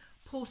Lee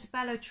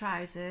Portabello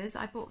trousers.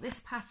 I bought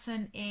this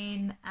pattern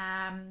in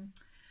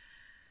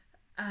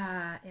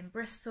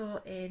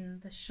Bristol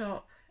in the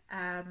shop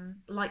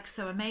Like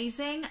So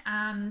Amazing,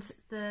 and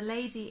the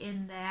lady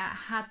in there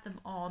had them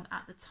on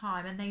at the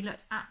time and they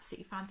looked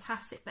absolutely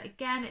fantastic. But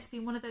again, it's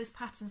been one of those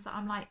patterns that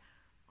I'm like,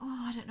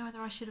 oh, I don't know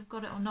whether I should have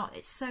got it or not.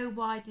 It's so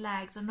wide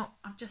legs, I'm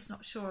just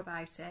not sure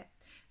about it.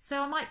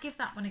 So I might give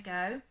that one a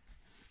go.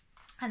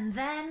 And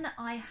then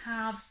I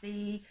have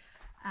the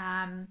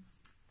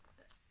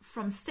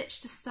From Stitch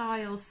to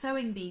Style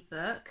Sewing Bee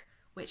book,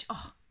 which,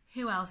 oh,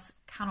 who else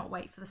cannot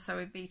wait for the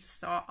Sewing Bee to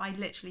start? I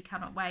literally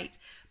cannot wait.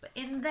 But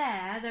in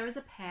there is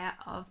a pair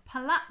of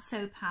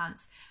Palazzo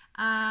pants,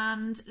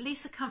 and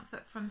Lisa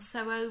Comfort from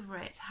Sew Over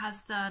It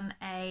has done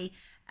a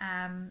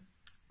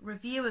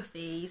review of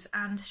these,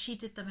 and she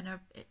did them in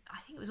a,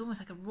 I think it was almost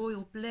like a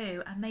royal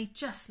blue, and they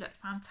just looked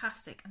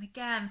fantastic. And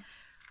again,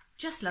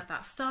 just love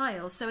that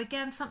style. So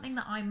again, something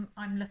that I'm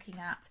looking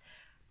at.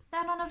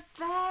 Then on a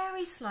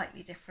very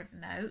slightly different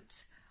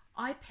note,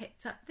 I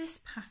picked up this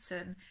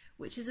pattern,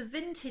 which is a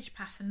vintage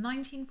pattern,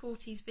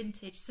 1940s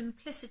vintage,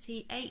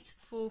 Simplicity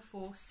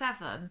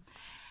 8447.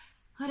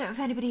 I don't know if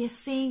anybody has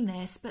seen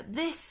this, but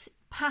this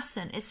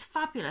pattern is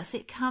fabulous.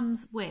 It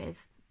comes with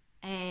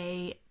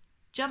a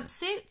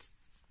jumpsuit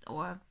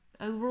or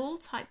overall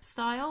type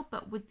style,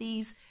 but with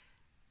these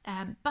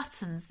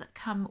buttons that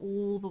come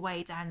all the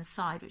way down the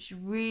side, which is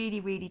really,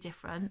 really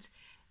different.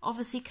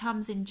 Obviously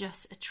comes in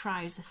just a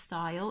trouser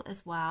style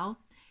as well.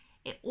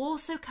 It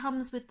also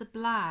comes with the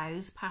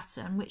blouse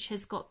pattern, which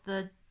has got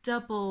the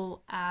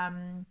double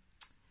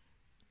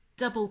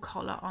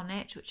collar on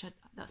it, which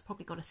that's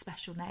probably got a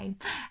special name,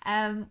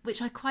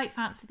 which I quite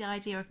fancy the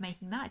idea of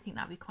making that. I think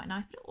that'd be quite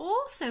nice. But it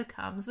also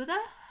comes with a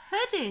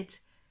hooded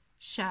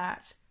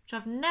shirt, which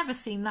I've never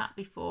seen that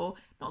before.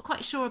 Not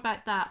quite sure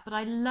about that, but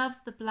I love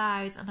the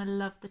blouse and I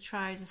love the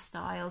trouser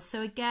style.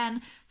 So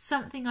again,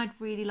 something I'd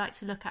really like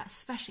to look at,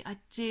 especially I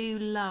do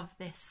love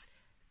this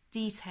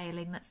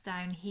detailing that's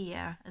down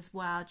here as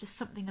well, just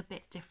something a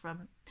bit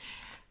different.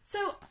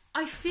 So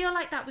I feel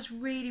like that was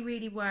really,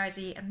 really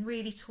wordy and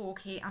really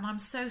talky, and I'm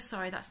so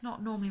sorry, that's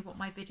not normally what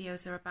my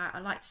videos are about. I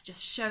like to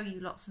just show you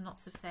lots and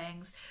lots of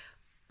things,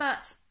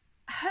 but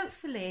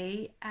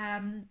hopefully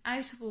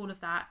out of all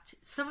of that,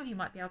 some of you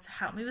might be able to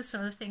help me with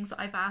some of the things that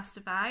I've asked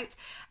about.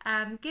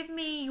 Give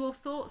me your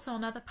thoughts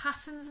on other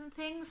patterns and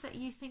things that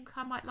you think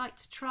I might like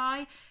to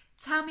try.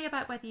 Tell me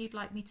about whether you'd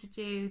like me to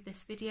do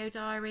this video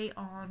diary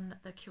on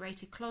the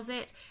curated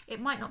closet. It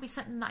might not be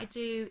something that I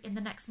do in the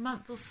next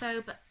month or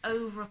so, but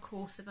over a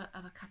course of a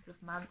couple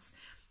of months.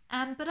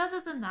 But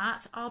other than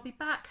that, I'll be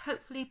back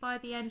hopefully by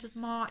the end of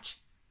March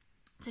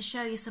to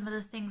show you some of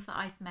the things that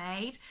I've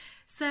made.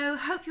 So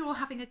hope you're all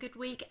having a good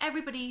week.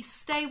 Everybody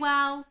stay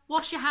well,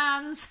 wash your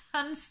hands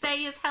and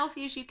stay as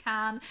healthy as you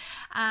can,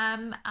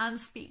 and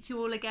speak to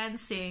you all again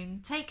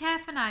soon. Take care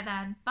for now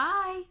then.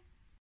 Bye.